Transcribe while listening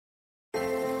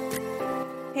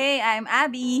Hey, I'm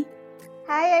Abby.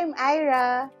 Hi, I'm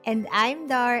Ira. And I'm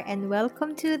Dar, and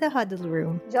welcome to the Huddle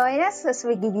Room. Join us as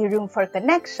we give you room for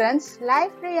connections,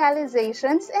 life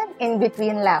realizations, and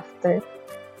in-between laughter.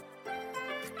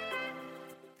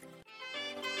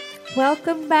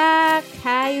 Welcome back.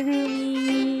 Hi,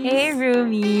 roomies. Hey,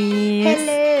 roomies.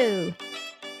 Hello.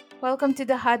 Welcome to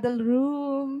the Huddle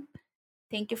Room.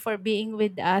 Thank you for being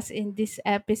with us in this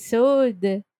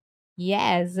episode.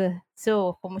 Yes.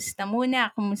 So, kumusta muna?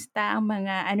 Kumusta ang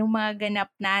anong mga ganap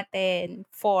natin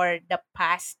for the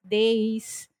past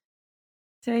days?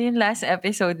 So, yung last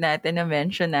episode natin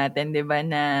na-mention natin, di ba,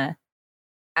 na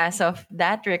as of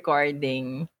that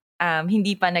recording,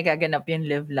 hindi pa nagaganap yung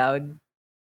Live Loud.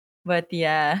 But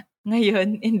yeah,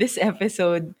 ngayon, in this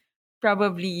episode,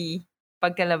 probably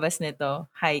pagkalabas nito,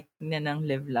 hike na ng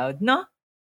Live Loud, no?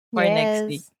 For next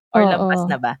week. Or lampas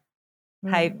na ba?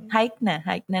 Hike na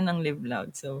ng Live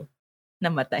Loud. So,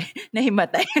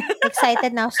 nahimatay. Excited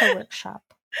na ako sa workshop.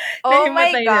 Oh my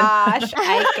Nahimatay na. gosh,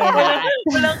 I cannot.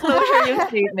 Walang closure yung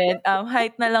statement.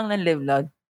 Height na lang ng Live Loud.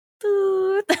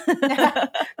 Toot!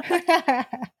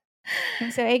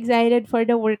 I'm so excited for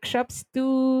the workshops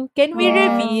too. Can we Yes.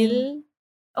 reveal?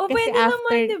 Oh, Kasi pwede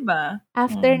naman, di ba?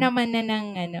 After naman na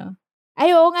ng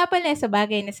Ay, oo nga pala, sa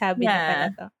bagay, nasabi na pala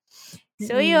to.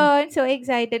 So, yun. So,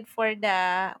 excited for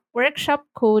the workshop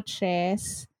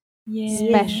coaches. Yes.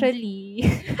 Especially.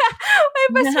 May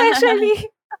pa-specially.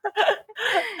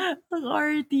 Ang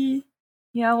arty.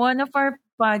 Yeah, one of our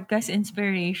podcast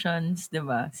inspirations, di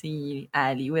ba? Si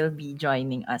Ali will be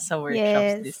joining us sa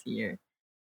workshops this year.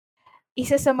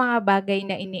 Isa sa mga bagay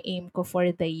na ini-aim ko for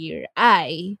the year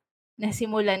ay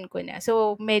nasimulan ko na.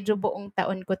 So, medyo buong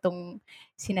taon ko tong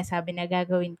sinasabi na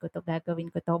gagawin ko to.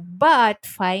 But,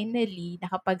 finally,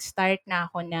 nakapag-start na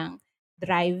ako ng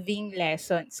driving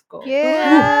lessons ko.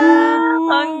 Yeah!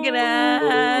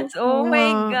 Congrats! Oh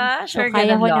my gosh, So, we're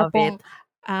kaya gonna ko na love pong it.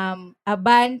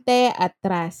 abante,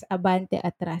 atras.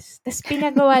 Tapos,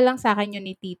 pinagawa lang sa akin yun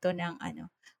ni Tito ng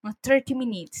mga 30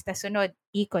 minutes. Tapos, sunod,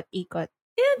 ikot-ikot.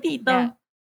 Sino Tito?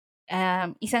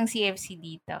 Isang CFC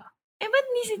dito. Ba't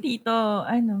ni si Tito?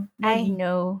 I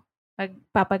know.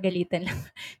 Pagpapagalitan lang.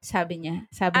 Sabi niya.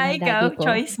 Sabi ng ikaw, daddy ko.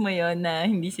 choice mo yon na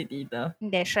hindi si Tito.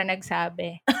 Hindi, siya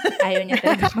nagsabi. Ayaw niya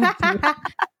talaga magturo.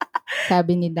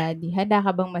 Sabi ni daddy, handa ka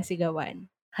bang masigawan?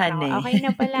 Hane. Okay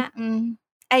na pala.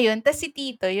 Ayun, tas si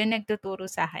Tito, yung nagtuturo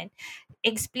sa akin.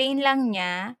 Explain lang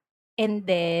niya, and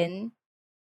then,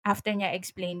 after niya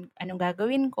explain anong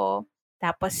gagawin ko,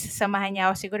 tapos samahan niya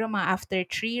ako siguro mga after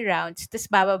 3 rounds, tas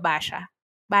bababa siya.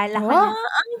 Bahala ka na.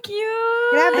 Ang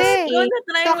cute! Grabe.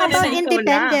 Na-try Talk mo na about ikaw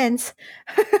independence.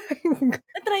 lang.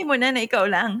 Na-try mo na ikaw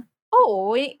lang.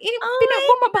 Oo,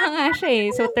 bumaba nga siya eh.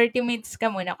 So, 30 minutes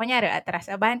ka muna. Kunyari, atras,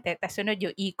 abante, tapos sunod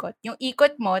yung ikot. Yung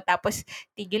ikot mo, tapos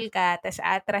tigil ka, tapos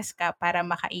atras ka para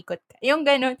makaikot ka. Yung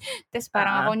ganun. Tapos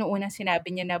parang ako nung unang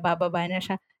sinabi niya na bababa na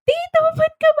siya, Tito,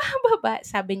 ba't ka bababa?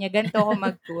 Sabi niya, ganito ako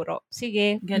magturo.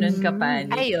 Sige. Ganun ka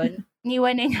panic. Ayun,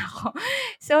 niwan na niya ako.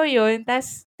 So, yun.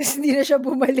 Tapos, hindi na siya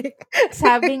bumalik.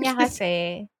 sabi niya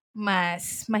kasi,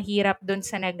 mas mahirap dun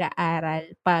sa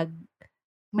nag-aaral pag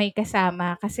may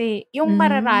kasama. Kasi, yung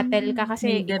mararatel ka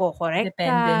kasi, May i-correct ka,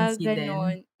 dependency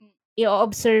ganun.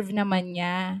 I-observe naman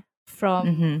niya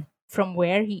from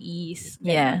where he is.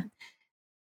 Ganun. Yeah.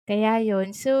 Kaya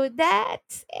yun. So,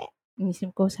 that's it.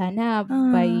 Inisip ko, sana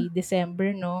by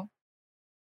December, no?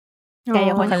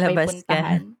 Kaya ko na may makalabas ka.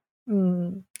 puntahan.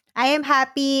 I am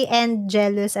happy and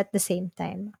jealous at the same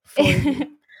time. For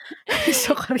you.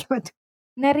 So, karimat.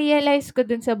 Na-realize ko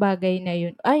dun sa bagay na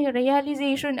yun. Ay,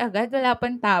 realization agad. Wala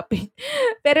pang topic.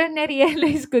 Pero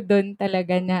na-realize ko dun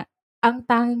talaga na ang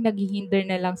tanging naghihinder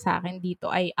na lang sa akin dito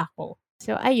ay ako.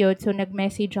 So, ayun. So,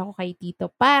 nag-message ako kay Tito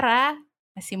para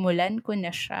masimulan ko na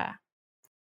siya.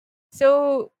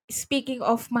 So, speaking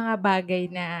of mga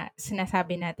bagay na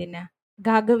sinasabi natin na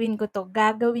gagawin ko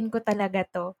talaga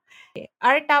to.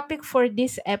 Our topic for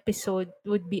this episode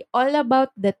would be all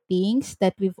about the things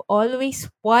that we've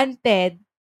always wanted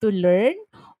to learn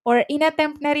or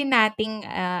inattempt na rin nating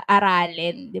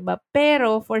aralin, 'di ba?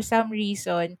 Pero for some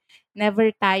reason,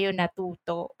 never tayo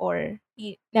natuto or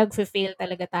nagfe-fail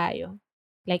talaga tayo.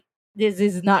 Like, this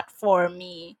is not for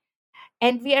me.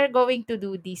 And we are going to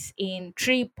do this in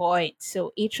 3 points.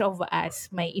 So, each of us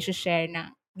may i-share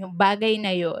ng yung bagay na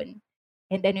yun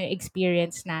and ano yung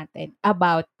experience natin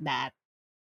about that.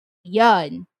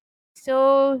 Yon.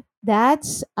 So,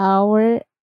 that's our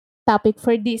topic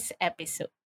for this episode.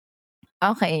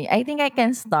 Okay, I think I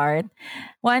can start.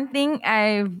 One thing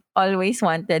I've always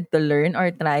wanted to learn or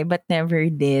try but never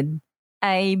did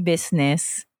ay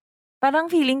business. Parang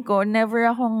feeling ko, never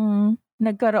akong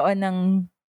nagkaroon ng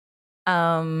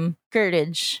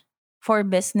courage for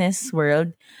business world.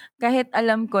 Kahit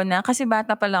alam ko na, kasi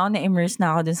bata pa lang ako na-immerse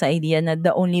na ako dun sa idea na the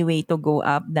only way to go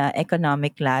up the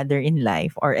economic ladder in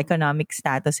life or economic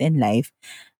status in life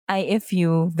ay if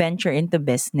you venture into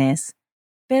business.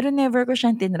 Pero never ko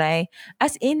siyang tinry.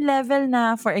 As in level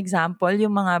na, for example,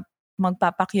 yung mga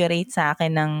magpapacurate sa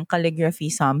akin ng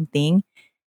calligraphy something,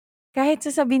 kahit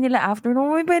sasabihin nila after,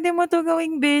 uy, pwede mo to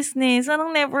gawing business. Parang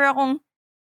never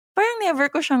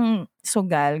ko siyang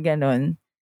sugal, ganun.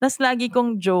 Tapos lagi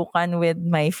kong jokean with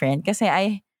my friend kasi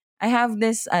I have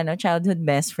this childhood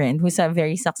best friend who's a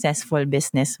very successful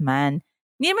businessman.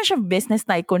 Hindi naman siya business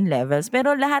tycoon levels,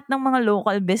 pero lahat ng mga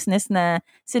local business na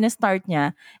sinestart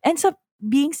niya ends up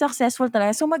being successful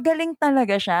talaga. So magaling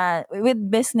talaga siya with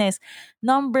business.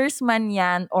 Numbers man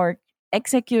yan or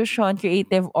execution,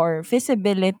 creative or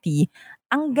feasibility,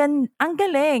 ang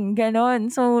galing,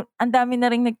 gano'n. So, ang dami na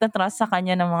ring nagtatrust sa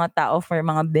kanya ng mga tao for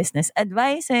mga business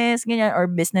advices, ganyan, or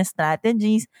business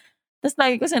strategies. Tapos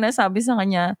lagi ko sinasabi sa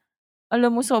kanya,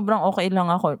 alam mo, sobrang okay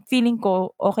lang ako. Feeling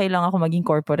ko, okay lang ako maging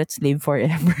corporate slave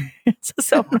forever. So,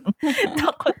 sobrang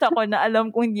takot ako na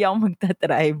alam ko hindi ako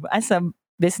magta-thrive as a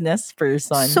business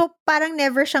person. So, parang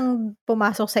never siyang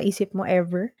pumasok sa isip mo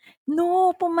ever?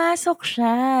 No, pumasok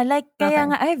siya. Like, kaya Okay.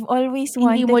 nga, I've always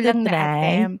Hindi wanted mo to lang try.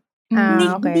 na-attempt. Hindi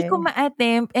Okay. ko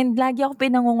ma-attempt and lagi ako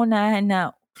pinangungunahan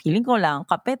na feeling ko lang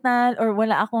kapital or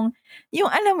wala akong,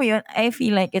 yung alam mo yun, I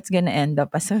feel like it's gonna end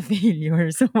up as a failure.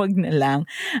 So, wag na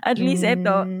lang. At least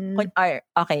ito,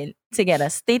 okay, sige,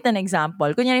 state an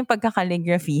example. Kunyari yung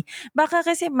pagka-calligraphy, baka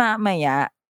kasi mamaya,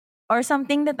 or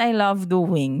something that I love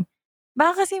doing,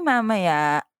 baka kasi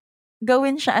mamaya,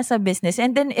 gawin siya as a business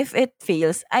and then if it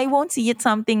fails, I won't see it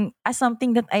as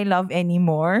something that I love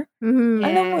anymore. Mhm.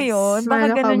 Alam mo yun, Yes. baka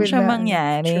Ano ka ganun with siya that? True.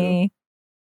 mangyari.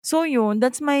 So yun,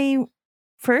 that's my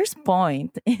first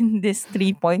point in this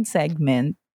 3-point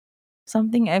segment.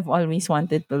 Something I've always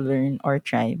wanted to learn or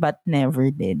try but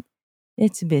never did.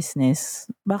 It's business.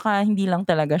 Baka hindi lang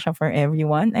talaga siya for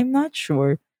everyone. I'm not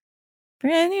sure.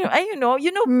 Pero anyway,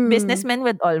 businessmen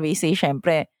would always say,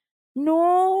 syempre,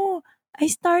 no, I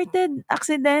started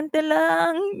accidental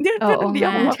lang. Pero Oo hindi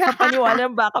ako nga. makapaniwala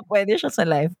baka pwede siya sa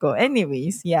life ko.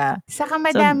 Anyways, yeah. Saka So,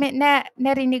 madami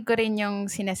narinig ko rin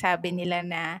yung sinasabi nila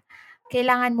na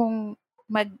kailangan mong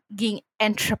maging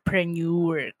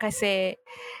entrepreneur kasi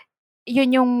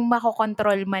yun yung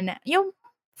makokontrol man na yung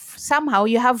somehow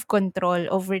you have control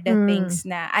over the things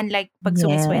na unlike pag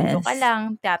sumisweldo ka yes. lang,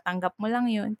 tatanggap mo lang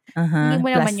yun. Hindi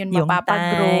mo Plus naman yun yung time.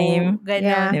 mapapag-grow,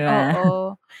 ganon. Di ba?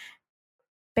 Oo.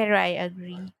 Pero I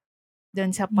agree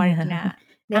dun sa part Yeah. na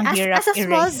ang As hirap a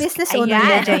small i-risk. business owner,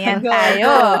 Ayan, medyo. ayan Go, tayo.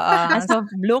 go. As a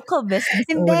local business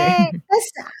Hindi. owner.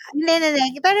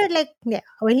 Hindi. Pero like,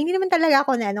 hindi naman talaga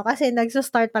ako na kasi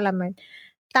nagsa-start pa naman.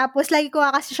 Tapos, lagi ko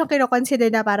kasi siyang kinoconsider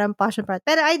na parang passion project.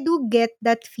 Pero I do get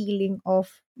that feeling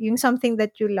of yung something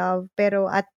that you love,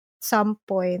 pero at some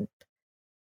point,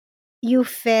 you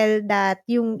feel that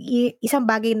yung isang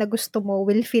bagay na gusto mo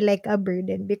will feel like a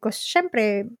burden because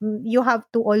syempre, you have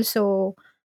to also,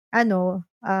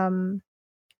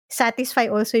 satisfy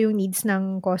also yung needs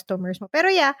ng customers mo. Pero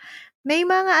yeah, may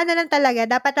mga lang talaga,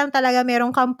 dapat lang talaga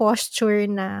meron kang posture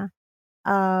na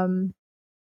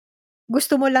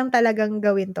gusto mo lang talagang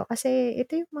gawin to. Kasi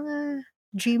ito yung mga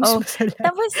dreams mo sa life.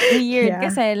 Tapos weird Yeah.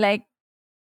 kasi like,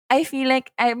 I feel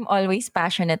like I'm always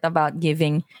passionate about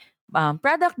giving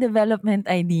product development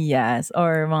ideas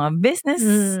or mga business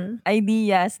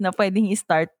ideas na pwedeng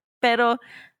i-start. Pero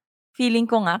feeling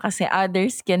ko nga kasi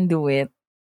others can do it.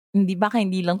 Baka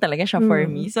hindi lang talaga siya for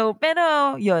me. So,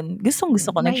 pero yun,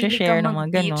 gustong-gusto ko Mahilig nagsha-share kang ng mga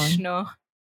mag-pitch, ganon. no?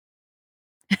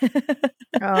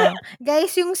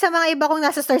 Guys, yung sa mga iba kong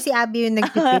nasa store, si Abby yung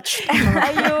nag-pitch.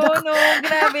 Ayun, no,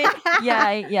 grabe.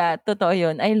 Yeah, totoo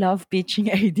yun. I love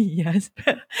pitching ideas.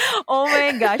 Oh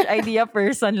my gosh, idea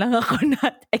person lang ako,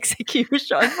 not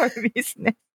execution for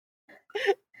business.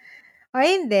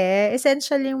 Ay, hindi.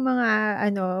 Essential yung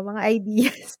mga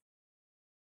ideas.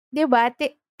 Diba?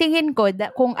 Tingin ko,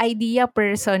 kung idea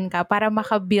person ka, para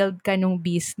makabuild ka ng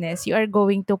business, you are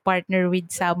going to partner with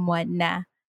someone na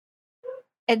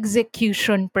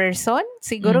execution person?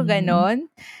 Siguro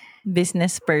ganon?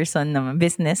 Business person naman.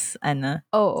 Business,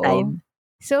 Oo. side.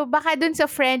 So, baka dun sa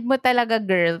friend mo talaga,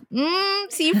 girl.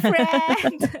 Si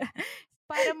friend!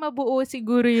 Para mabuo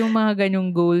siguro yung mga ganong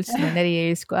goals na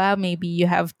na-realize ko, maybe you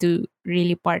have to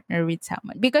really partner with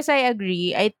someone. Because I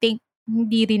agree, I think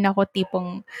hindi rin ako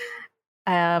tipong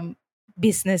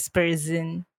business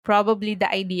person. Probably the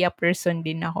idea person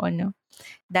din ako, no?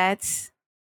 That's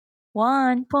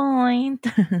 1 point.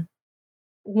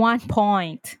 1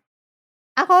 point.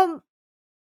 Ako,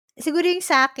 siguro yung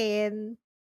sa akin,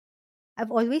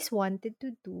 I've always wanted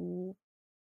to do.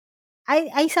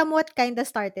 I somewhat kinda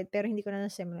started pero hindi ko na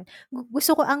nasimulan.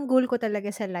 Gusto ko ang goal ko talaga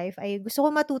sa life ay gusto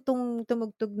ko matutong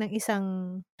tumugtog ng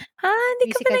isang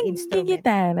Hindi ka pa musical instrument.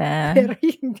 naggigitara? Pero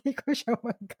hindi ko siya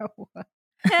magawa.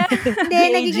 Hindi,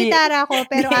 May naggigitara ako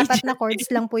pero may 4 na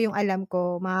chords lang po yung alam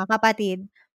ko, mga kapatid.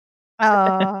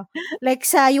 Like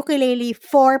sa ukulele,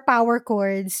 4 power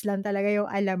chords lang talaga yung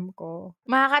alam ko.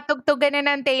 Makakatugtog ka na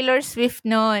ng Taylor Swift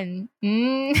nun.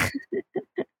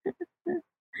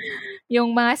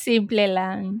 Yung mga simple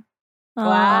lang.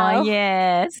 Wow.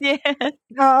 Yes.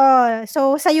 Oo.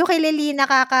 So, sa ukulele,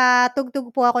 nakakatugtog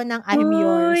po ako ng I'm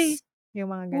Yours. Yung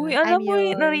mga ganun. Uy, alam I'm mo,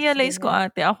 yours, na-realize ko ganyan.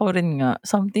 ate, ako rin nga,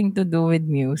 something to do with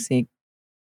music.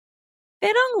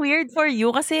 Pero ang weird for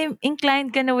you kasi inclined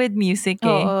ka na with music eh.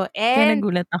 Oo. Kaya And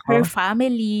nagulat ako. her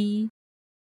family,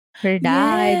 her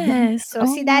dad. Yes. So,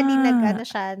 si daddy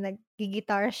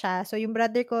nag-gitar siya. So, yung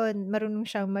brother ko, marunong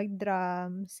siyang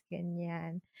mag-drums,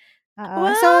 ganyan.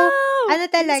 Wow! So, ano Ang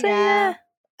saya. talaga,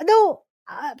 though,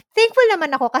 thankful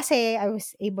naman ako kasi I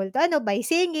was able to, by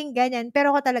singing, ganyan.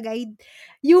 Pero ako talaga,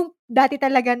 yung dati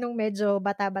talaga nung medyo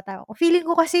bata-bata ako, feeling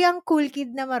ko kasi ang cool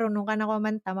kid na marunong ka na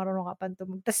kumanta, marunong ka pang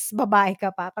tumug, tas babae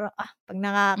ka pa. Parang, pag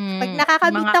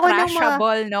nakakabit Mga ako ng mga,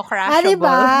 crushable, no?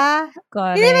 diba?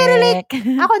 Crushable. Hindi, pero like,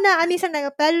 Correct. ako na, minsan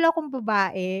lalo akong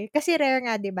babae. Kasi rare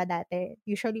nga, diba, dati.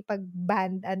 Usually, pag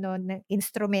band, ng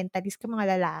instrumentalist ka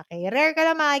mga lalaki, rare ka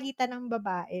lang makikita ng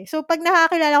babae. So, pag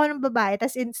nakakilala ko ng babae,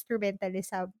 tas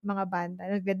instrumentalist sa mga banda,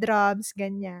 nagda-drums,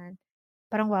 ganyan.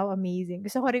 Parang, wow, amazing.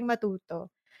 Gusto ko ring matuto.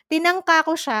 Tinangka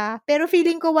ko siya, pero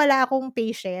feeling ko wala akong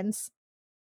patience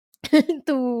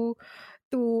to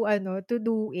to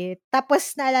do it.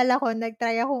 Tapos naalala ko,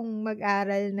 nag-try akong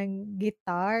mag-aral ng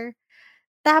guitar.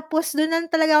 Tapos dun lang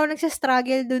talaga ako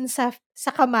nagsa-struggle dun sa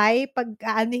kamay pag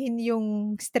aanuhin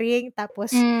yung string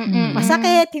tapos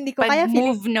masakit, hindi ko kaya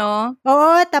feeling. Pag-move, no?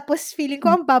 Oo, tapos feeling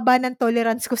ko ang baba ng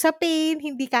tolerance ko sa pain,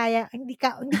 hindi ko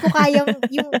kayang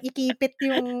yung ikipit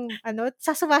yung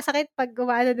sumasakit pag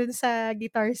umaano dun sa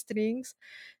guitar strings.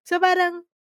 So parang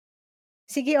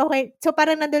sige, okay. So,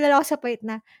 parang nandun na lang ako sa point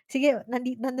na, sige,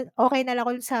 okay na lang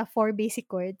ako sa 4 basic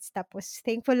chords. Tapos,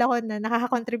 thankful ako na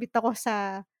nakaka-contribute ako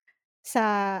sa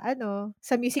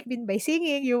music din by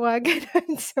singing, yung mga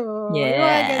ganun. So, yung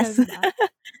mga ganun Yes. ba.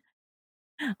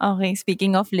 Okay,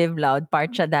 speaking of Live Loud,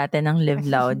 part siya dati ng Live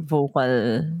Loud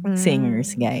vocal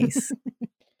singers, guys.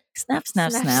 Snap,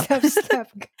 snap, snap. Snap.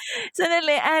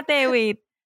 Sandali, ate, wait.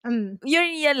 You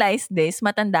realize this,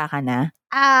 matanda ka na?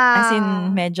 As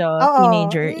in, medyo Oo.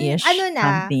 teenager-ish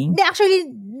something? Hindi,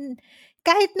 actually,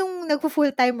 kahit nung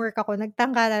nagpo-full-time work ako,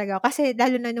 nagtangka talaga ako. Kasi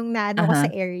lalo na nung naano ako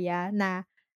sa area na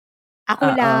ako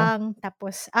Oo. lang,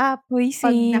 tapos, Uy,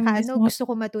 pag same. gusto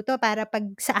ko matuto para pag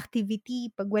sa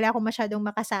activity, pag wala akong masyadong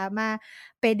makasama,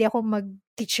 pwede akong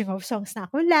mag-teaching of songs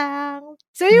na ako lang.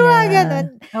 So, yung mga ganun,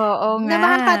 Oo na nga.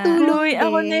 makakatulong Uy,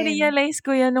 ako din. na-realize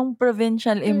ko yan nung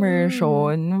provincial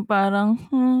immersion. Parang,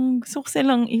 gusto ko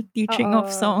silang i-teaching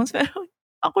of songs. Pero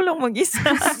ako lang mag-isa.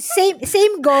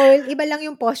 Same goal, iba lang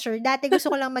yung posture. Dati gusto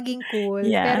ko lang maging cool,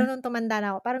 Yeah. pero nung tumanda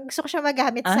na ako, parang gusto ko siya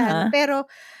magamit sa pero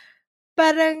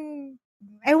parang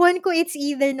ewan ko, it's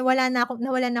either nawalan na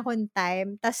akong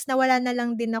time, tas nawala na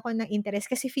lang din ako ng interest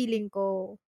kasi feeling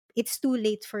ko it's too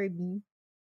late for me.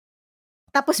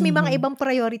 Tapos may mga ibang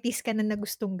priorities ka na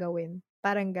gustong gawin.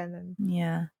 Parang ganun.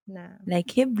 Yeah. Na, Like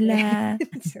hibla.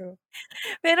 so,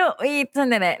 Pero wait,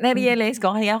 sandali. Na-realize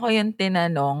ko, kaya ko yung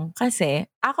tinanong. Kasi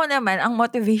ako naman, ang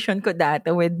motivation ko dati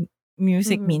with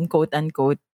music mean,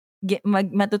 quote-unquote,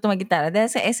 matuto mag-gitara dahil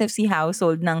sa SFC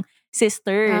household ng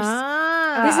sisters.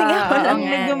 Kasi nga walang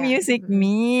nag-music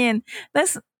mean.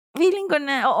 Tapos, feeling ko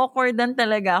na awkwardan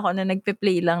talaga ako na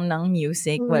nagpe-play lang ng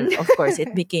music. Well, of course,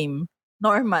 it became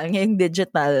normal, ngayong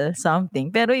digital something.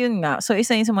 Pero yun nga, so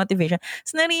isa yun sa motivation.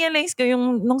 So, na-realize ko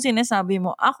yung, nung sinasabi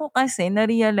mo, ako kasi,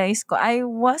 na-realize ko, I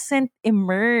wasn't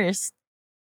immersed.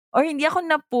 Or hindi ako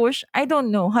na-push, I don't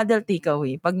know, huddle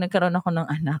takeaway. Pag nagkaroon ako ng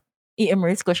anak,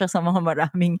 i-immerse ko siya sa mga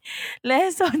maraming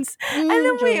lessons.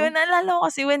 Alam mo yun, naalala ko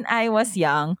kasi when I was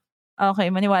young,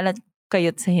 okay, maniwala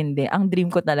kayo't sa hindi, ang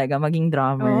dream ko talaga, maging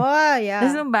drummer. Oh, yeah.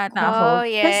 Tapos nung bata ako,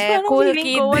 tapos parang cool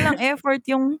feeling ko, walang effort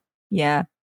yung,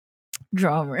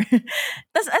 drummer.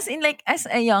 Tapos as in like, as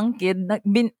a young kid,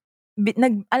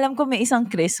 alam ko may isang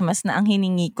Christmas na ang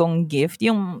hiningi kong gift,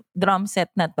 yung drum set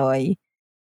na toy.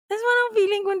 Tapos parang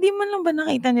feeling ko, hindi man lang ba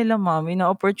nakita nila mommy na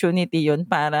opportunity yun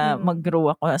para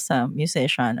mag-grow ako as a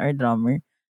musician or drummer.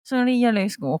 So,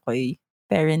 realize ko, okay,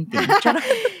 parenting.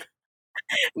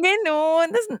 Ganun.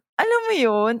 Tapos, alam mo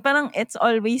yun, parang it's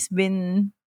always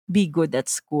been be good at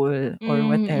school or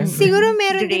whatever. Siguro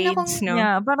meron din akong Grades, no?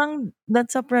 Yeah, parang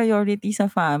that's a priority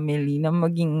sa family na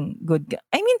maging good ka.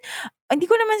 I mean, hindi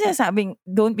ko naman sinasabing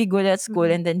don't be good at school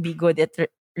and then be good at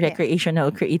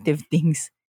recreational creative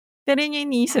things. Pero yun yung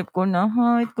iniisip ko na,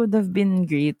 it could have been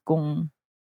great kung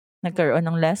nagkaroon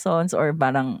ng lessons or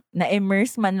parang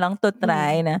na-immerse man lang to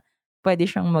try na pwede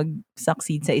siyang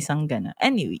mag-succeed sa isang gana.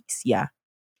 Anyways, yeah.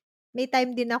 may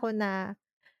time din ako na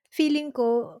feeling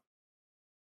ko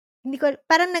hindi ko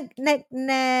parang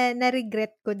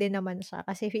na-regret ko din naman siya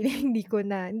kasi feeling hindi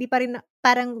pa rin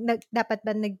parang dapat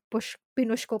ba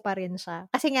pinush ko pa rin siya.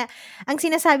 Kasi nga ang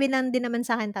sinasabi lang din naman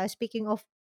sa akin tao, speaking of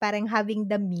parang having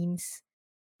the means,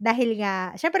 dahil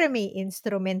nga syempre may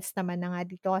instruments naman na nga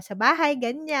dito sa bahay,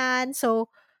 ganyan. So,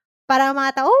 parang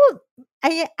mga tao,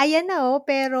 ayan na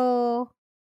pero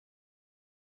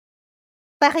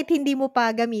bakit hindi mo pa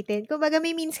gamitin? Kumbaga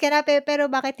may means ka na pero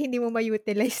bakit hindi mo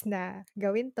ma-utilize na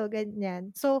gawin 'to,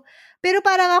 ganyan. So, pero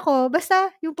parang ako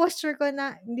basta yung posture ko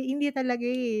na hindi talaga,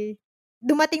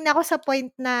 dumating na ako sa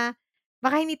point na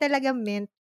baka hindi talaga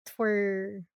meant for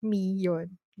me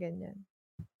yun, ganyan.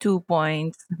 2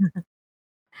 points.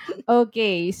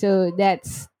 Okay, so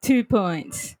that's 2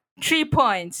 points. 3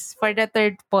 points for the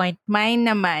third point. Mine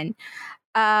naman,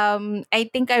 I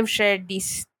think I've shared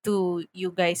this to you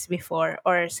guys before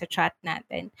or sa chat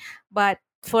natin. But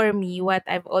for me, what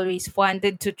I've always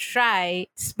wanted to try,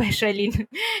 especially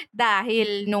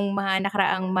dahil nung mga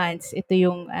nakaraang months, ito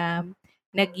yung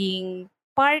naging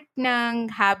part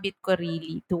ng habit ko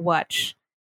really to watch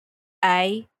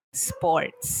ay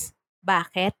sports.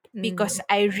 Bakit? Because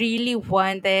I really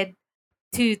wanted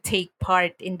to take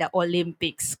part in the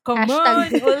Olympics. Come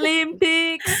on,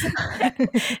 Olympics!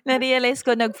 Na-realize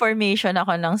ko nag-formation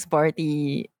ako ng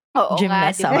sporty Oo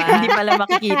gymnast. nga, diba? Hindi pala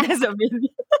makikita sa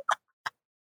video.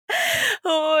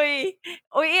 Uy,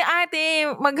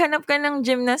 ate, maghanap ka ng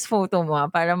gymnast photo mo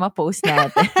para ma-post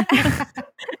natin.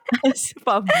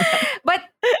 But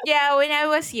yeah, when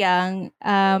I was young,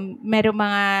 meron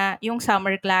mga yung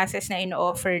summer classes na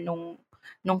in-offer nung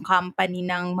company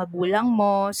ng magulang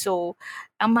mo. So,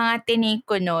 ang mga tinake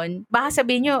ko nun, baka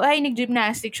sabihin nyo, ay,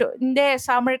 nag-gymnastics. So, hindi,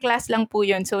 summer class lang po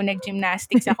yun. So,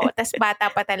 nag-gymnastics ako. Tapos,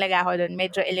 bata pa talaga ako dun.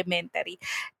 Medyo elementary.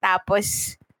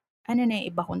 Tapos, ano na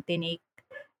yung iba kong tinake?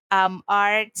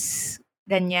 Arts,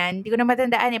 ganyan. Hindi ko na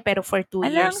matandaan pero for 2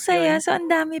 years Alang saya. yun. So, ang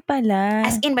dami pala.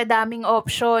 As in, madaming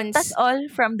options. That's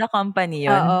all from the company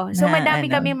yun? Oo. So, na,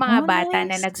 madami kami mga bata nice.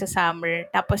 na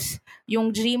nagsa-summer. Tapos,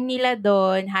 yung gym nila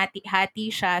doon, hati-hati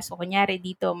siya. So, kunyari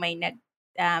dito may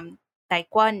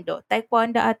taekwondo.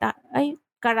 Taekwondo ata,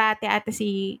 karate ata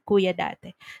si kuya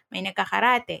dati. May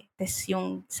nagkakarate. Tapos,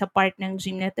 yung sa part ng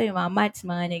gym na to, yung mga mats,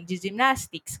 mga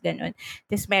nag-gymnastics, ganun.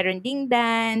 Tapos, meron ding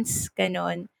dance,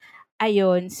 ganun.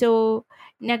 Ayun. So,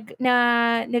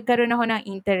 nagkaroon ako ng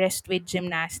interest with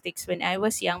gymnastics when I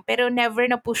was young. Pero never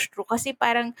na push through. Kasi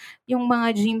parang yung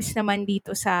mga gyms naman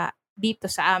dito sa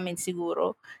amin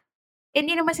siguro,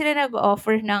 hindi naman sila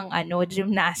nag-offer ng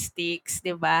gymnastics,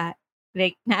 di ba?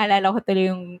 Like, naalala ko tuloy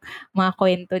yung mga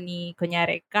kwento ni,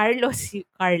 kunyari, Carlos,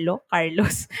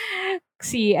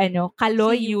 si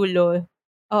Kaloy Yulo.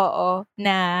 Oo,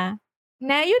 na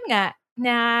yun nga,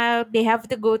 na they have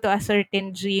to go to a certain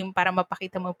gym para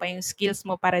mapakita mo pa yung skills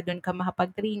mo para doon ka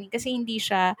makapag-training kasi hindi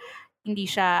siya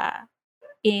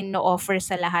in-offer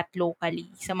sa lahat locally,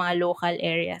 sa mga local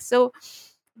areas. So,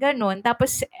 ganun.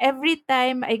 Tapos, every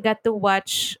time I got to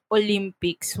watch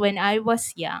Olympics when I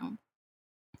was young,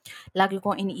 lagi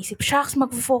kong iniisip, shucks,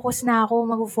 mag-focus na ako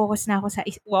sa,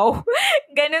 wow,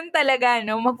 ganun talaga,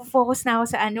 no? Mag-focus na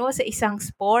ako sa isang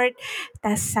sport,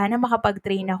 tas sana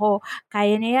makapag-train ako.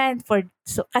 Kaya na yan,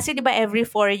 kasi diba every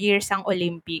 4 years ang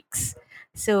Olympics.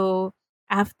 So,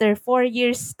 after 4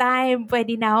 years time,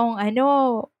 pwede na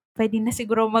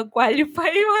siguro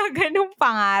mag-qualify, mga ganung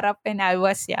pangarap when I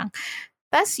was young.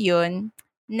 Tas yun,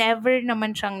 never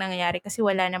naman siyang nangyari kasi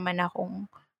wala naman akong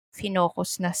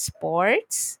finokus na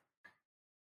sports.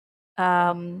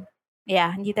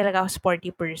 Hindi talaga ako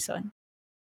sporty person.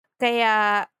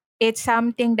 Kaya, it's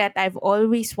something that I've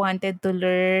always wanted to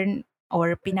learn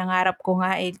or pinangarap ko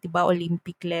nga diba,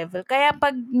 Olympic level. Kaya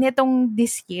pag nitong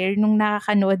this year, nung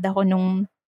nakanood ako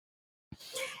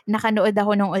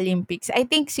ng Olympics, I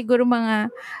think siguro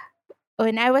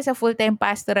when I was a full-time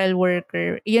pastoral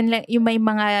worker, yun lang, yung may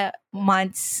mga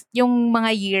months, yung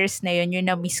mga years na yun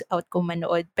na-miss out ko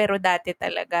manood. Pero dati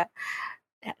talaga,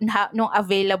 nung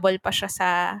available pa siya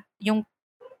yung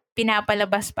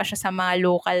pinapalabas pa siya sa mga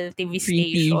local TV Free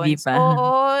stations. TV pa.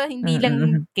 Oo, hindi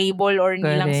lang cable or hindi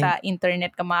lang Correct. sa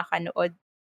internet ka makakanood.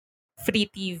 Free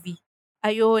TV.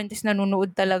 ayun, tapos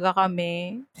nanonood talaga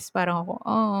kami. Tapos parang ako,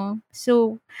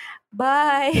 so,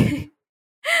 bye.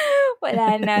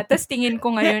 Wala na. Tapos tingin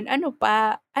ko ngayon, ano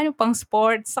pang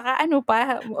sports? Saka ano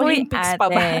pa, Uy, Olympics pa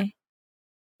ba? ate.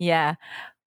 Yeah.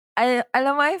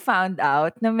 Alam mo, I found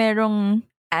out na merong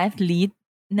athlete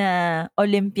na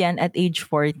Olympian at age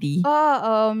 40.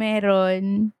 Oo,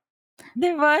 meron.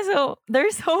 Diba? So,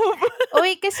 there's hope.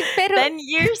 Uy, kasi, pero, 10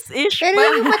 years-ish Pero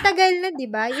pa. yung matagal na, di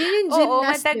ba? Yun yung oo,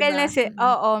 gymnast, matagal di ba? na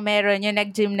oo, meron. Yung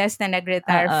nag-gymnast na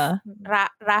nag-retire. Oo.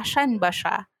 Russian ba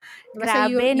siya? Diba sa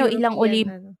Grabe, no, ilang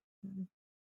European,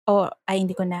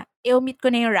 hindi ko na. I-omit ko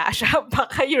na yung Russia.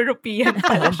 Baka European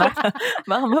pala siya.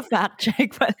 Baka ma-fact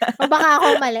check pala. O baka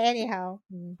ako mali, anyhow.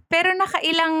 Pero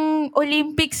nakailang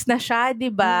Olympics na siya, di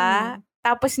ba?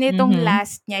 Tapos nitong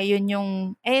last niya, yun yung,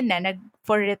 ayun na,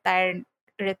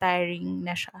 retiring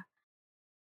na siya.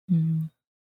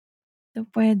 So,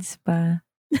 pweds pa.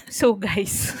 So,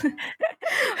 guys,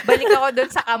 balik ako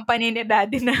doon sa company ni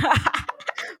Daddy na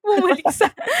bumalik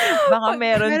sa... Baka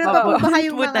meron pa po ba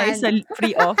kayong po tayo sa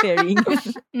free offering.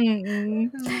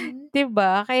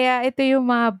 Diba? Kaya ito yung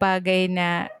mga bagay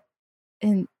na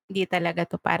hindi talaga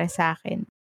to para sa akin.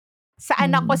 Sa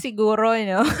anak ko siguro,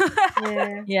 no?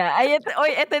 Yeah.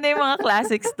 Ito na yung mga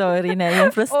classic story na yung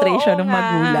frustration ng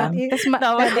magulang.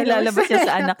 Tapos ilalabas siya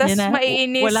sa anak niya na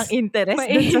walang interest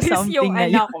dun sa something yung na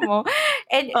yun. anak mo.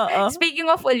 And speaking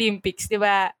of Olympics, di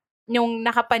ba, nung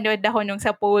nakapanood ako nung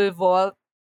sa pole vault,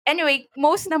 anyway,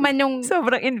 most naman yung...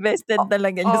 Sobrang invested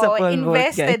talaga niya sa pole vault,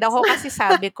 guys. Invested ako kasi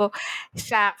sabi ko,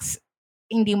 shucks,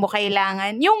 hindi mo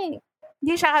kailangan.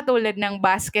 Hindi siya katulad ng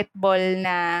basketball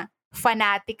na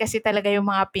fanatic kasi talaga yung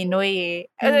mga Pinoy eh.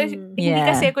 Hindi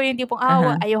kasi ako yung tipong,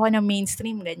 ayoko ng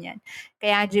mainstream, ganyan.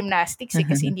 Kaya gymnastics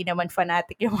kasi hindi naman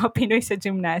fanatic yung mga Pinoy sa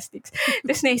gymnastics.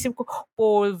 Tapos naisip ko,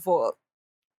 pole vault.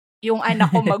 Yung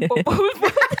anak ko magpo-pole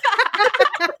vault.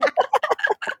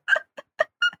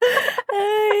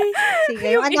 Sige,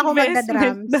 yung anak ko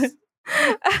magda-drums.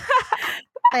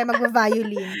 Tayo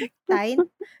magva-violin. Tain?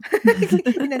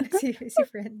 si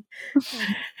friend.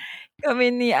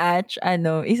 Kami ni Atch,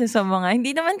 isa sa mga,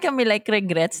 hindi naman kami like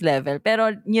regrets level,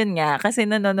 pero yun nga, kasi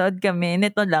nakanood kami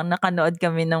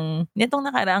nitong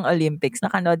nakaraang Olympics,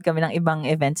 nakanood kami ng ibang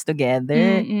events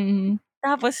together.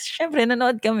 Tapos, syempre,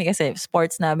 nanood kami kasi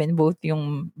sports namin, both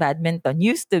yung badminton,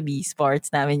 used to be sports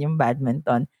namin yung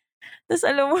badminton. Tapos,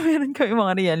 alam mo, meron kami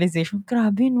mga realization,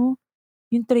 grabe no,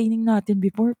 yung training natin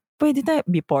before, pwede tayo,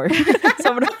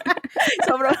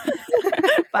 sobrang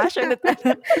passionate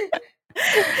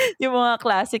yung mga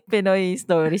classic Pinoy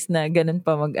stories na ganun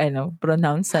pa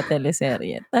pronounce sa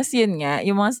teleserye. Tapos yun nga,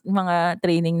 yung mga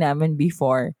training namin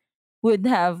before would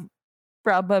have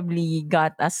probably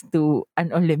got us to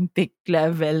an Olympic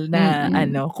level na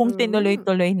kung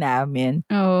tinuloy-tuloy namin.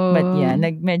 But yeah,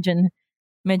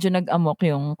 medyo nag-amok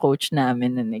yung coach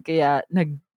namin nun eh. Kaya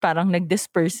parang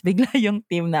nag-disperse bigla yung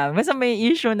team namin. Basta may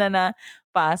issue na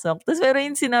napasok. Tapos pero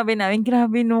yung sinabi namin,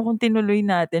 grabe no, kung tinuloy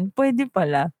natin, pwede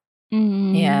pala.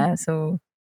 Yeah, so,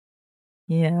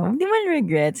 hindi man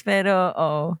regrets, pero,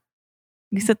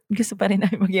 gusto pa rin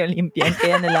namin maging Olympian,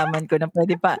 kaya nalaman ko na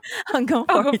pwede pa hanggang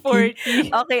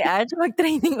 40. Okay, Aj,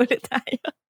 mag-training ulit tayo.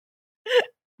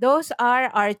 Those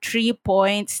are our 3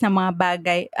 points na mga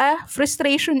bagay.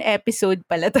 Frustration episode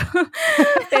pala to.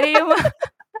 Pero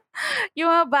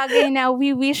yung mga bagay na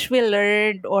we wish we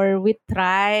learned or we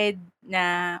tried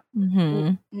na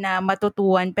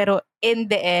matutuan, pero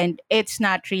in the end, it's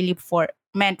not really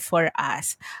meant for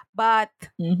us. But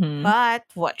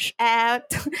watch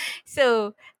out.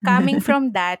 So, coming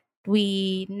from that,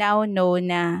 we now know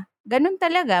na ganun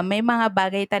talaga, may mga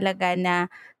bagay talaga na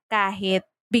kahit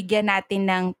bigyan natin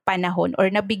ng panahon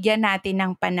or nabigyan natin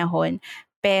ng panahon,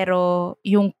 pero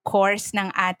yung course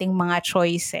ng ating mga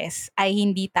choices ay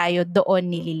hindi tayo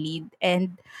doon nililid.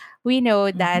 And we know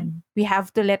that we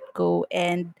have to let go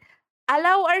and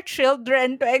allow our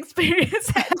children to experience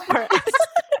it for us.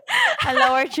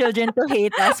 Allow our children to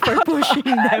hate us for pushing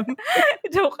them.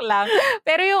 Joke lang.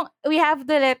 Pero we have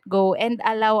to let go and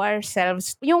allow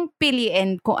ourselves yung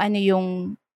piliin kung ano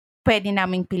yung pwede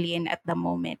naming piliin at the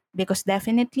moment. Because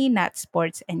definitely not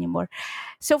sports anymore.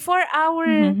 So for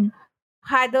our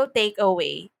huddle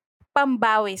takeaway,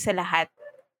 pambawi sa lahat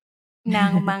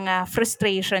ng mga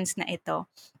frustrations na ito.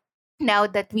 Now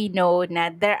that we know na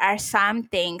there are some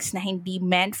things na hindi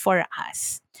meant for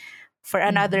us. For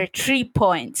another 3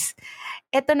 points.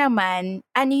 Ito naman,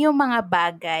 ano yung mga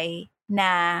bagay na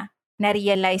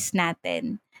na-realize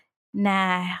natin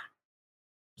na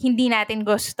hindi natin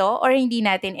gusto or hindi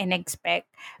natin in-expect,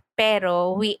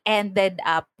 pero we ended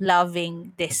up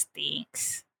loving these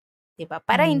things. Diba?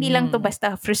 Para hindi lang to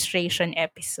basta frustration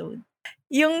episode.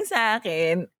 Yung sa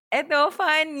akin, eto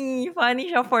funny. Funny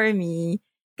siya for me.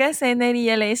 Kasi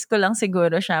na-realize ko lang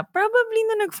siguro siya probably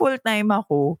nung nag-full-time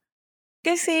ako.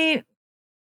 Kasi,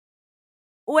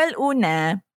 well,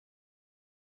 una,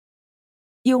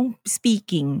 yung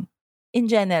speaking in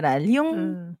general, yung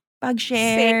Mm.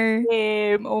 pag-share,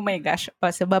 Same. Oh my gosh.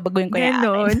 So, babaguhin ko yung akin.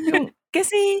 ganon. Yung,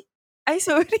 kasi, ay,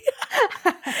 sorry.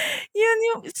 Yun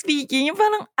yung speaking, yung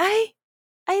parang, ay,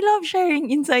 I love sharing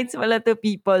insights pala to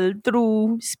people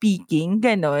through speaking,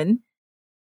 ganon.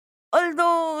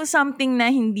 Although, something na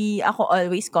hindi ako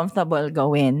always comfortable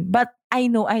gawin. But,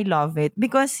 I know I love it.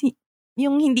 Because,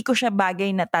 yung hindi ko siya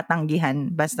bagay na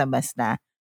tatanggihan basta-basta.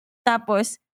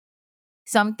 Tapos,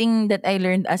 something that I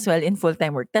learned as well in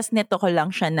full-time work, tas neto ko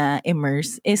lang siya na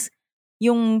immerse, is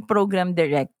yung program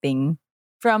directing.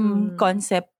 From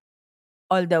concept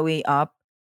all the way up.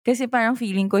 Kasi parang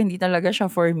feeling ko hindi talaga siya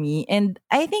for me. And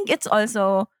I think it's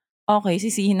also, okay,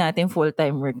 sisihin natin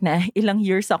full-time work na ilang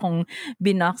years akong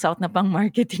binox out na pang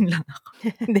marketing lang ako.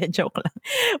 Hindi, joke lang.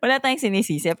 Wala tayong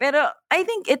sinisisi. Pero I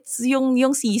think it's yung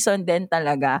season din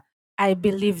talaga. I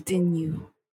believed in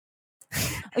you.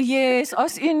 Yes,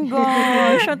 as in,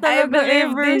 gosh, siya I talaga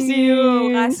believed ever in you.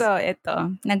 since. Kaso, ito,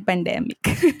 nag-pandemic.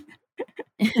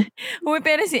 Uy,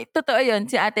 pero totoo yun,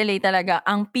 si Ate Lay talaga,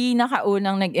 ang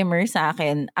pinakaunang nag-immerse sa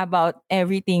akin about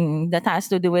everything that has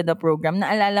to do with the program.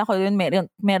 Naalala ko yun,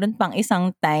 meron pang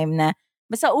isang time na,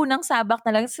 basta unang sabak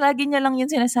talaga, lagi niya lang yun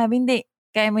sinasabi, hindi,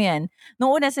 kaya mo yan. Nung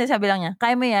una sinasabi lang niya,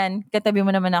 kaya mo yan, katabi mo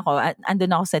naman ako,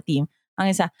 andun ako sa team. Ang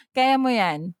isa, kaya mo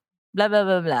yan, blah, blah,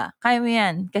 blah, blah. Kaya mo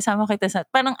yan, kasama kita sa,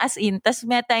 parang as in, tas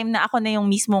may time na ako na yung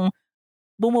mismong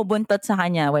bumubuntot sa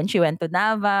kanya when she went to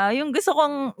Davao. Yung gusto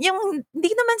kong, yung,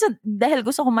 hindi naman sa, dahil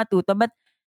gusto kong matuto, but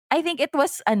I think it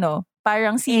was,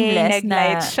 parang seamless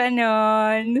nag-light na, siya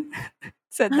nun.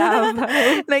 Sa Davao.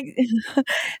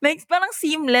 like, parang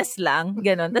seamless lang,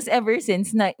 gano'n. Tapos ever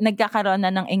since, nagkakaroon na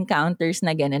ng encounters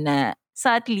na gano'n na,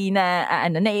 sadly,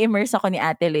 na-immerse ako ni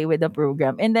Ate Lay with the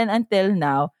program. And then until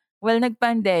now, well,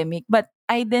 nag-pandemic, but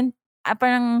I didn't,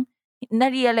 parang,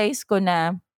 na-realize ko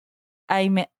na,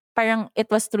 parang it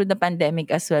was through the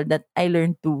pandemic as well that I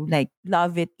learned to like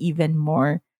love it even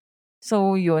more.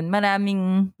 So yun,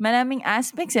 maraming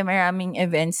aspects, maraming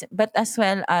events, but as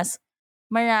well as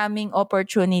maraming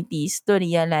opportunities to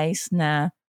realize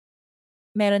na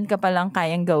meron ka palang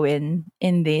kayang gawin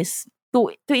in this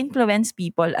to influence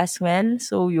people as well.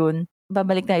 So yun,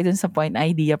 babalik tayo dun sa point,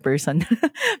 idea person.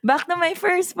 Back to my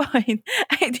first point,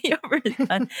 idea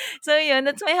person. So yun,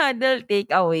 that's my huddle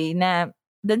takeaway na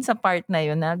dun sa part na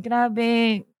yun na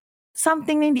grabe,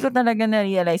 something na hindi ko talaga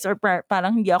na-realize or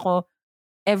parang hindi ako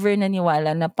ever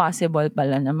naniwala na possible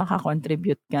pala na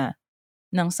makakontribute ka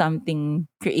ng something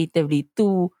creatively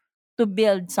to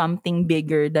build something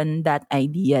bigger than that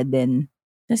idea then.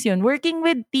 Tapos yun, working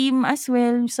with team as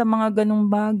well sa mga ganung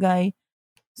bagay.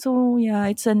 So yeah,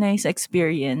 it's a nice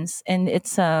experience and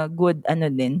it's a good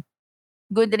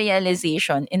good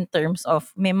realization in terms of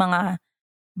may mga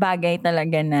bagay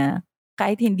talaga na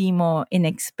kahit hindi mo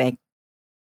in-expect,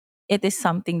 it is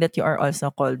something that you are also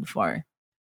called for.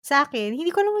 Sa akin, hindi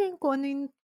ko alam kung ano yung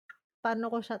paano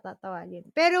ko siya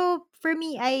tatawagin. Pero for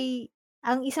me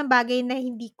ang isang bagay na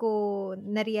hindi ko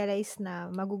na-realize na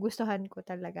magugustuhan ko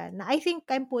talaga, na I think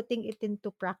I'm putting it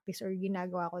into practice or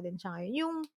ginagawa ko din siya ngayon,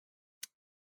 yung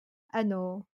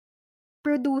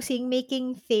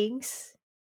making things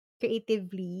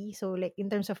creatively. So, like, in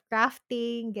terms of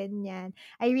crafting, ganyan.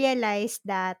 I realized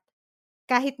that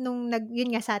kahit nung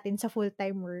yun nga sa atin sa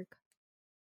full-time work,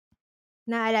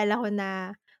 naalala ko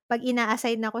na pag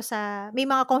ina-assign ako may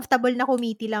mga comfortable na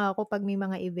committee lang ako pag may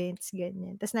mga events,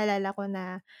 ganyan. Tapos naalala ko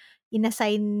na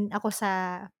inassign ako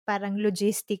sa parang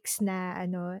logistics na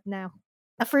na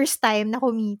first time na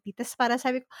committee. Tapos parang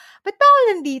sabi ko, ba't ba ako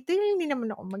nandito? Hindi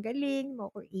naman ako magaling, hindi mo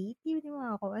ako creative, hindi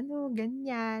mo ako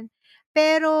ganyan.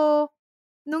 Pero,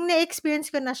 nung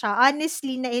na-experience ko na siya,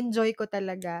 honestly, na-enjoy ko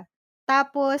talaga.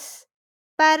 Tapos,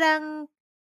 parang,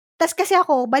 kasi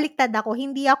ako, baliktad ako,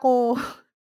 hindi ako,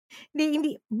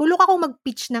 hindi, bulok ako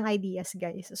mag-pitch ng ideas,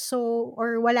 guys. So,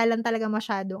 or wala lang talaga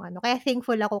masyadong kaya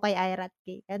thankful ako kay Irat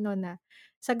K. Na,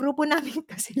 sa grupo namin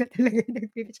to sila talaga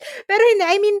nag-pitch. Pero hindi,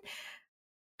 I mean,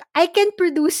 I can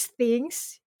produce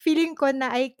things. Feeling ko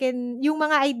na yung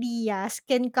mga ideas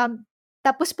can come,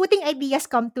 tapos putting ideas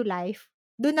come to life.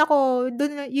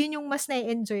 Yun yung mas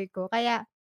na-enjoy ko. Kaya,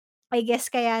 I guess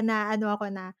kaya na ako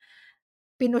na,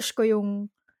 pinush ko yung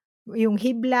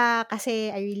hibla kasi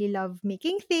I really love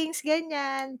making things,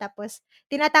 ganyan. Tapos,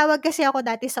 tinatawag kasi ako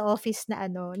dati sa office na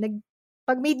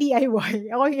pag may DIY,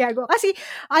 ako yung ginagawa. Kasi,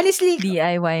 honestly,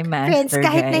 DIY friends, master,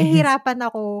 kahit guys. nahihirapan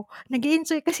ako,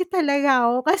 nag-enjoy kasi talaga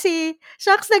ako. Kasi,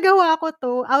 shucks, nagawa ko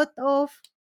to out of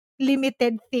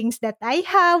limited things that I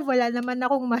have. Wala naman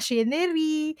akong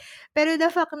machinery. Pero the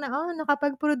fact na,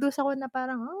 nakapag-produce ako na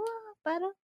parang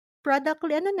product,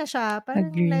 ano na siya,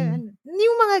 parang Agree.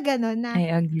 yung mga ganon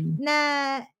I agree. na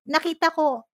nakita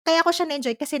ko, kaya ko siya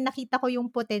na-enjoy kasi nakita ko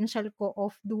yung potential ko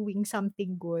of doing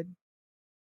something good.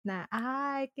 Na,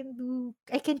 I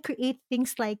can create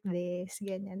things like this,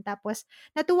 ganyan. Tapos,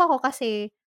 natuwa ko kasi,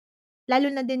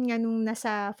 lalo na din nga nung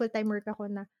nasa full-time work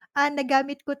ako na,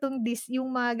 nagamit ko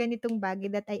yung mga ganitong bagay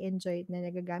that I enjoyed na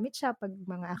nagagamit siya pag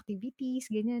mga activities,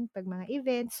 ganyan, pag mga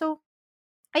events. So,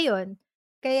 ayun.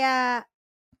 Kaya,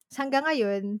 hanggang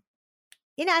ngayon,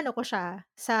 inaano ko siya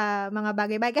sa mga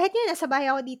bagay-bagay. Kahit ngayon, nasa bahay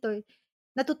ako dito,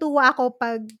 natutuwa ako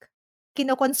pag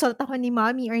kino-consult ako ni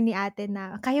mommy or ni ate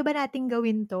na, "Kaya ba nating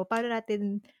gawin 'to? Paano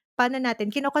natin?"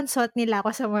 Kino-consult nila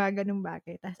ako sa mga gano'ng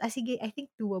bagay. Ta's, sige, I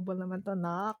think doable naman 'to,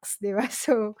 Nox, 'di ba?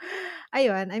 So,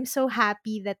 ayun, I'm so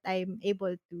happy that I'm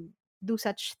able to do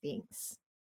such things.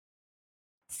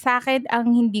 Sa'kin,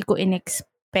 ang hindi ko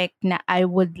in-expect na I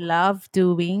would love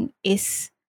doing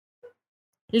is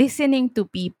listening to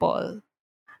people.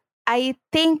 I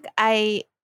think I'm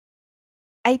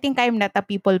not a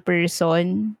people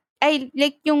person. I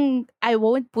like yung I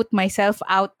won't put myself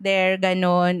out there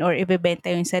ganon or ibebenta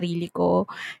yung sarili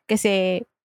ko kasi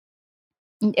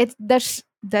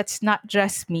that's not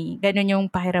just me. Ganon yung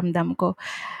pakiramdam ko.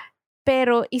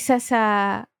 Pero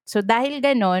so dahil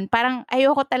ganon, parang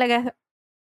ayoko talaga.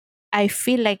 I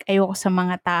feel like ayoko sa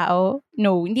mga tao.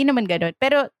 No, hindi naman gano'n.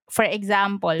 Pero for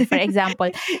example,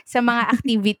 sa mga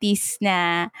activities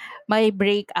na may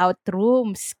breakout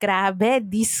rooms, grabe,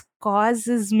 this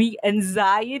causes me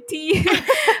anxiety.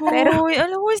 Pero Uy,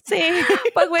 alam mo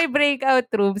pag may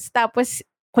breakout rooms, tapos,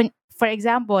 for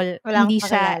example, Wala hindi kang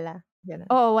siya, pakilala, gano'n.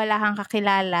 wala kang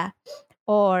kakilala.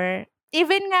 Or,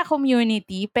 even nga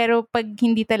community, pero pag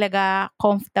hindi talaga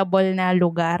comfortable na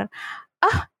lugar,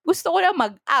 gusto ko na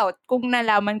mag-out kung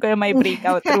nalaman ko na may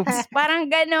breakout rooms. Parang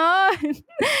ganon.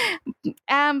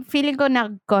 Feeling ko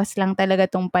nag-cause lang talaga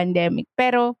tong pandemic.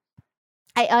 Pero,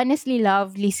 I honestly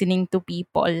love listening to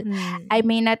people. I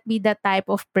may not be the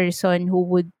type of person who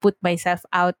would put myself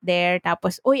out there.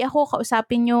 Tapos, uy,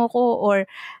 kausapin niyo ako. Or,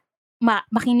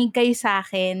 makinig kayo sa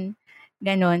akin.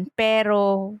 Ganon.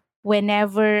 Pero,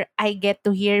 whenever I get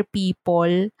to hear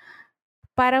people,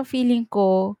 parang feeling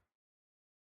ko,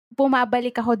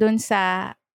 bumabalik ako dun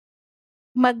sa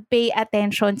mag-pay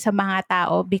attention sa mga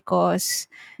tao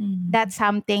because that's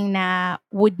something na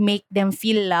would make them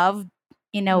feel loved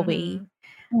in a way.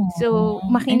 So,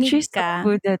 And makinig she's so ka.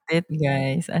 good at it,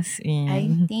 guys. As Ay,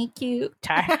 in. thank you.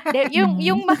 Char.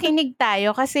 Yung makinig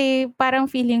tayo kasi parang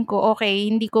feeling ko,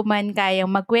 okay, hindi ko man kayang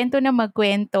magkwento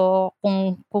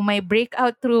kung may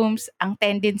breakout rooms, ang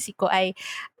tendency ko ay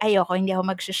ayoko, hindi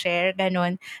ako mag-share,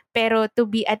 ganun. Pero to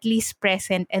be at least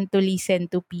present and to listen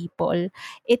to people,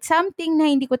 it's something na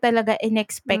hindi ko talaga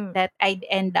in-expect that I'd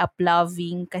end up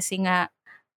loving kasi nga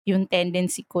yung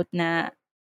tendency ko na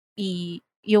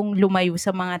yung lumayo sa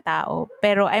mga tao.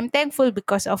 Pero I'm thankful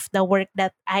because of the work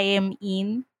that I am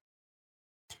in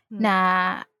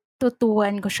na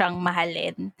tutuwan ko siyang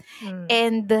mahalin.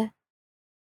 And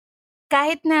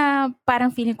kahit na parang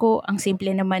feeling ko ang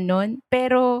simple naman nun,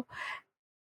 pero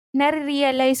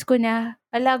nare-realize ko na,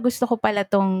 gusto ko pala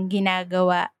tong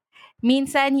ginagawa.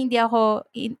 Minsan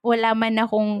wala man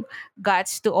akong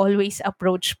guts to always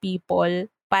approach people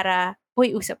para,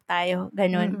 uy, usap tayo,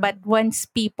 ganun. But once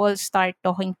people start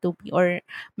talking to me or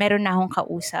meron na akong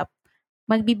kausap,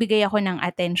 magbibigay ako ng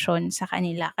attention sa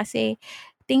kanila. Kasi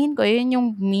tingin ko yun yung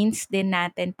means din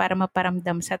natin para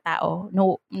maparamdam sa tao.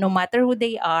 No matter who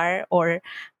they are or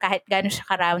kahit gaano siya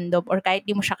ka-random or kahit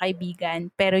di mo siya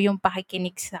kaibigan, pero yung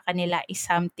pakikinig sa kanila is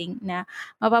something na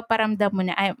mapaparamdam mo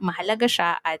na ay, mahalaga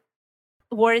siya at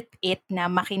worth it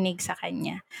na makinig sa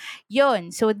kanya.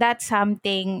 Yun. So that's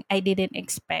something I didn't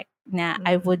expect na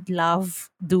I would love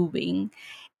doing.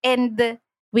 And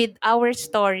with our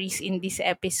stories in this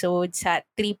episode sa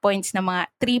 3 points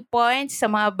sa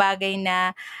mga bagay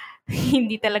na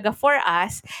hindi talaga for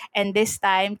us, and this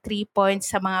time 3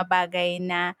 points sa mga bagay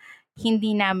na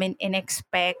hindi namin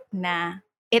in-expect na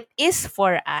it is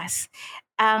for us.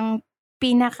 Ang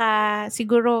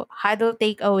siguro huddle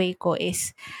takeaway ko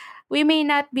is we may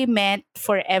not be meant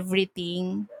for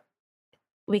everything.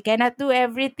 We cannot do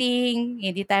everything.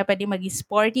 Hindi tayo pwede maging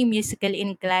sporty, musical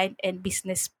inclined, and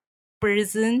business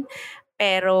person.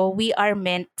 Pero we are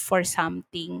meant for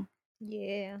something.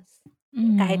 Yes.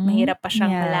 kahit mahirap pa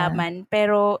siyang malaman.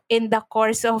 Pero in the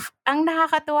course of, ang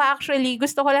nakakatuwa actually,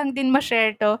 gusto ko lang din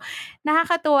ma-share to,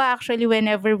 nakakatuwa actually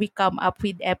whenever we come up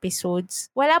with episodes.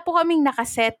 Wala po kaming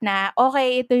nakaset na,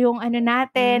 okay, ito yung ano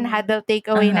natin, huddle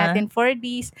takeaway natin for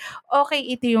this, okay,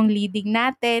 ito yung leading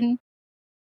natin.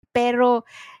 Pero,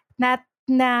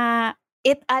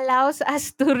 it allows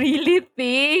us to really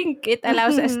think. It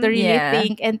allows us to really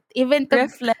think and even to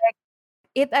reflect.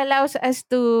 It allows us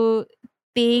to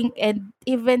think and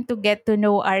even to get to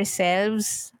know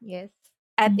ourselves. Yes.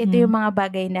 At ito yung mga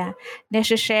bagay na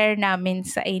nasi-share namin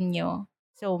sa inyo.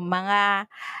 So, mga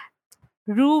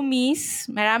roomies,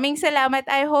 maraming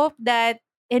salamat. I hope that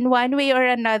in one way or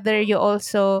another, you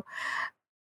also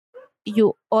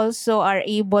are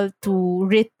able to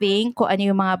rethink kung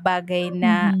ano yung mga bagay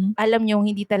na alam nyo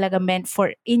hindi talaga meant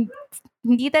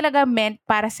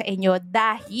para sa inyo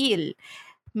dahil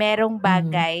merong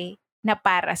bagay na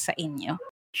para sa inyo.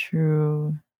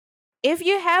 True. If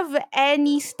you have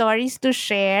any stories to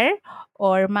share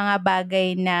or mga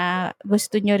bagay na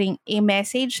gusto nyo ring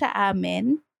i-message sa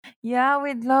amin, yeah,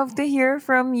 we'd love to hear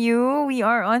from you. We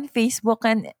are on Facebook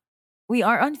and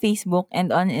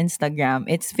on Instagram.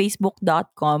 It's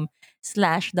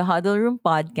facebook.com/The Huddle Room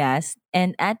Podcast.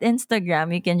 And at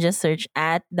Instagram, you can just search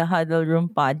at The Huddle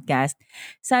Room Podcast.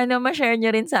 Sana ma-share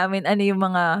nyo rin sa amin ano yung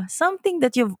mga something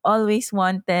that you've always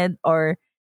wanted or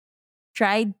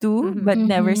tried to but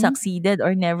never succeeded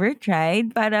or never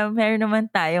tried para meron naman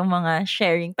tayong mga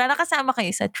sharing para kasama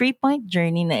kayo sa 3-point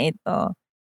journey na ito.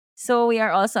 So we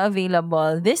are also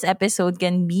available. This episode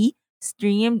can be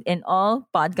streamed in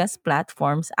all podcast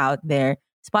platforms out there.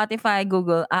 Spotify,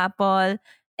 Google, Apple,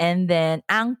 and then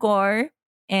Anchor.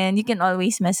 And you can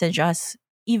always message us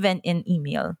even in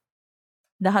email.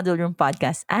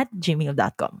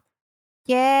 thehuddleroompodcast@gmail.com.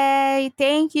 Yay!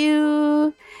 Thank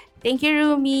you! Thank you,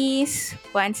 roomies!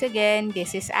 Once again,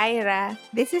 this is Ira.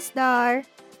 This is Dar.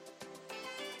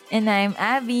 And I'm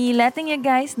Abby, letting you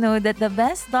guys know that the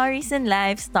best stories in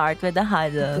life start with a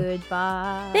huddle.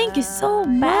 Goodbye. Thank you so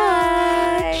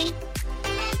much! Bye!